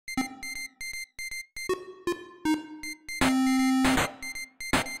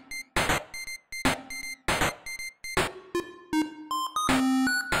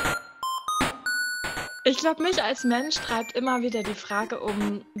Ich glaube, mich als Mensch treibt immer wieder die Frage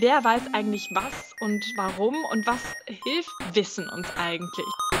um, wer weiß eigentlich was und warum und was hilft Wissen uns eigentlich?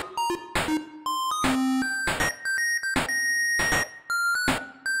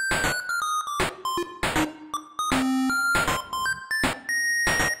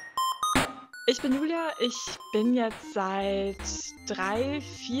 Ich bin Julia, ich bin jetzt seit 3,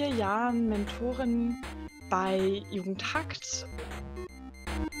 4 Jahren Mentorin bei Jugend hackt.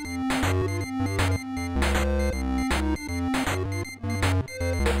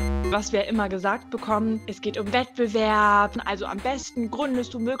 Was wir immer gesagt bekommen, es geht um Wettbewerb, also am besten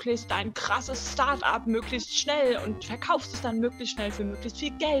gründest du möglichst ein krasses Start-up möglichst schnell und verkaufst es dann möglichst schnell für möglichst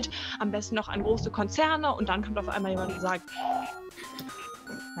viel Geld, am besten noch an große Konzerne und dann kommt auf einmal jemand und sagt,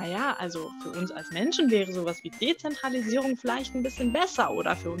 naja, also für uns als Menschen wäre sowas wie Dezentralisierung vielleicht ein bisschen besser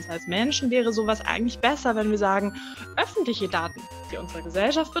oder für uns als Menschen wäre sowas eigentlich besser, wenn wir sagen, öffentliche Daten, die unsere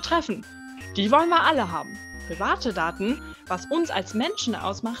Gesellschaft betreffen, die wollen wir alle haben. Private Daten, was uns als Menschen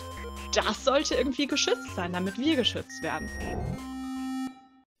ausmacht, das sollte irgendwie geschützt sein, damit wir geschützt werden.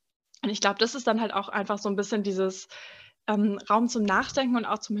 Und ich glaube, das ist dann halt auch einfach so ein bisschen dieses Raum zum Nachdenken und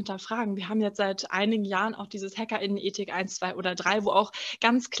auch zum Hinterfragen. Wir haben jetzt seit einigen Jahren auch dieses HackerInnen-Ethik 1, 2 oder 3, wo auch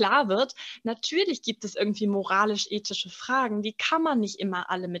ganz klar wird, natürlich gibt es irgendwie moralisch-ethische Fragen, die kann man nicht immer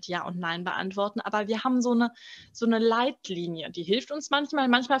alle mit Ja und Nein beantworten, aber wir haben so eine Leitlinie, die hilft uns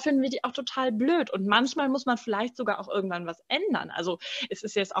manchmal finden wir die auch total blöd und manchmal muss man vielleicht sogar auch irgendwann was ändern. Also es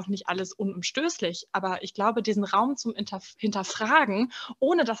ist jetzt auch nicht alles unumstößlich, aber ich glaube, diesen Raum zum Hinterfragen,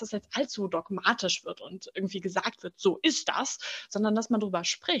 ohne dass es jetzt allzu dogmatisch wird und irgendwie gesagt wird, so ist das, sondern dass man darüber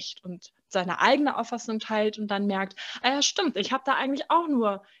spricht und seine eigene Auffassung teilt und dann merkt, ja stimmt, ich habe da eigentlich auch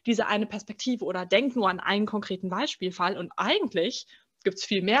nur diese eine Perspektive oder denke nur an einen konkreten Beispielfall und eigentlich gibt es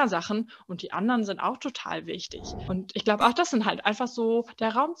viel mehr Sachen und die anderen sind auch total wichtig. Und ich glaube auch, das sind halt einfach so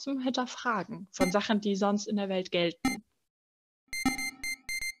der Raum zum Hinterfragen von Sachen, die sonst in der Welt gelten.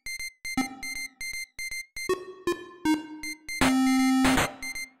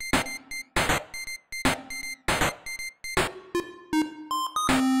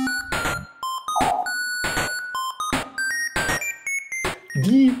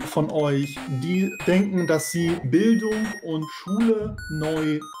 Die von euch, die denken, dass sie Bildung und Schule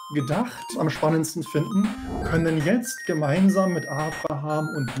neu gedacht am spannendsten finden, können jetzt gemeinsam mit Abraham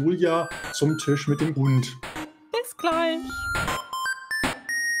und Julia zum Tisch mit dem Hund. Bis gleich!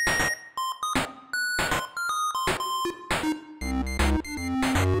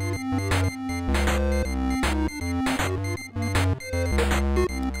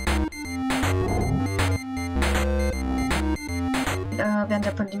 Während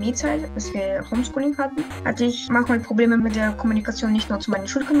der Pandemiezeit, als wir Homeschooling hatten, hatte ich manchmal Probleme mit der Kommunikation nicht nur zu meinen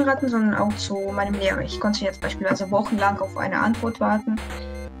Schulkameraden, sondern auch zu meinem Lehrer. Ich konnte jetzt beispielsweise wochenlang auf eine Antwort warten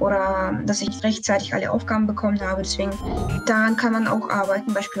oder dass ich rechtzeitig alle Aufgaben bekommen habe. Deswegen, daran kann man auch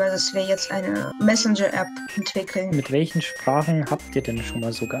arbeiten. Beispielsweise, dass wir jetzt eine Messenger-App entwickeln. Mit welchen Sprachen habt ihr denn schon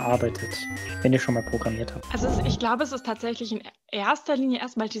mal so gearbeitet, wenn ihr schon mal programmiert habt? Also ich glaube, es ist tatsächlich in erster Linie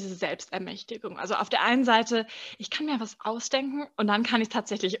erstmal diese Selbstermächtigung. Also auf der einen Seite, ich kann mir was ausdenken und dann kann ich es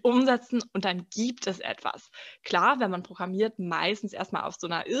tatsächlich umsetzen und dann gibt es etwas. Klar, wenn man programmiert, meistens erstmal auf so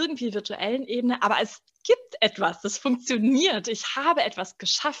einer irgendwie virtuellen Ebene, aber es gibt etwas, das funktioniert. Ich habe etwas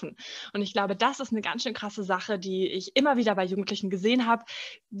geschaffen. Und ich glaube, das ist eine ganz schön krasse Sache, die ich immer wieder bei Jugendlichen gesehen habe,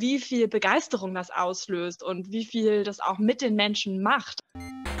 wie viel Begeisterung das auslöst und wie viel das auch mit den Menschen macht.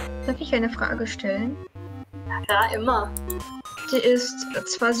 Darf ich eine Frage stellen? Ja, immer. Die ist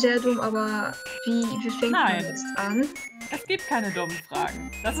zwar sehr dumm, aber wie fängt man jetzt an? Es gibt keine dummen Fragen.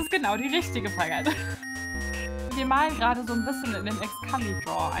 Das ist genau die richtige Frage. Also, wir malen gerade so ein bisschen in den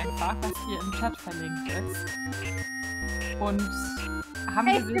Excalibur einfach, was hier im Chat verlinkt ist. Und haben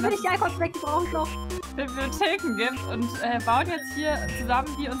gesehen, dass es Bibliotheken gibt und bauen jetzt hier zusammen,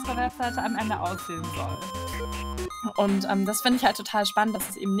 wie unsere Webseite am Ende aussehen soll. Und das finde ich halt total spannend, dass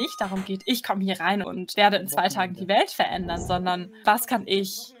es eben nicht darum geht, ich komme hier rein und werde in 2 Tagen die Welt verändern, sondern was kann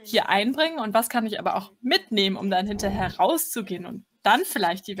ich hier einbringen und was kann ich aber auch mitnehmen, um dann hinterher rauszugehen und dann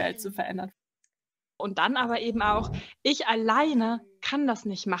vielleicht die Welt zu verändern. Und dann aber eben auch, ich alleine kann das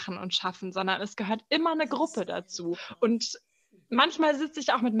nicht machen und schaffen, sondern es gehört immer eine Gruppe dazu. Und manchmal sitze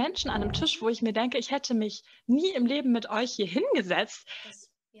ich auch mit Menschen an einem Tisch, wo ich mir denke, ich hätte mich nie im Leben mit euch hier hingesetzt.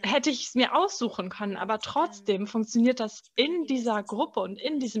 hätte ich es mir aussuchen können, aber trotzdem funktioniert das in dieser Gruppe und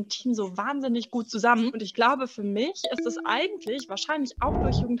in diesem Team so wahnsinnig gut zusammen. Und ich glaube, für mich ist es eigentlich wahrscheinlich auch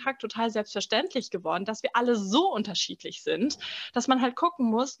durch Jugendhackt total selbstverständlich geworden, dass wir alle so unterschiedlich sind, dass man halt gucken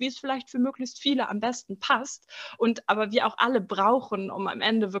muss, wie es vielleicht für möglichst viele am besten passt und aber wir auch alle brauchen, um am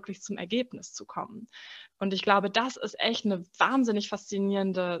Ende wirklich zum Ergebnis zu kommen. Und ich glaube, das ist echt eine wahnsinnig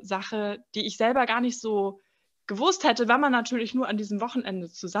faszinierende Sache, die ich selber gar nicht so gewusst hätte, wenn man natürlich nur an diesem Wochenende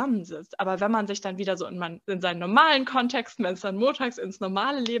zusammensitzt. Aber wenn man sich dann wieder so in seinen normalen Kontexten, wenn es dann montags ins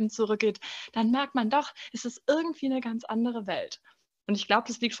normale Leben zurückgeht, dann merkt man doch, es ist irgendwie eine ganz andere Welt. Und ich glaube,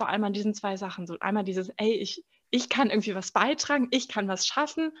 das liegt vor allem an diesen zwei Sachen. So einmal dieses, ich kann irgendwie was beitragen, ich kann was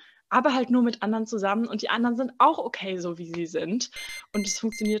schaffen, aber halt nur mit anderen zusammen und die anderen sind auch okay, so wie sie sind. Und es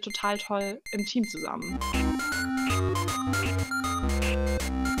funktioniert total toll im Team zusammen.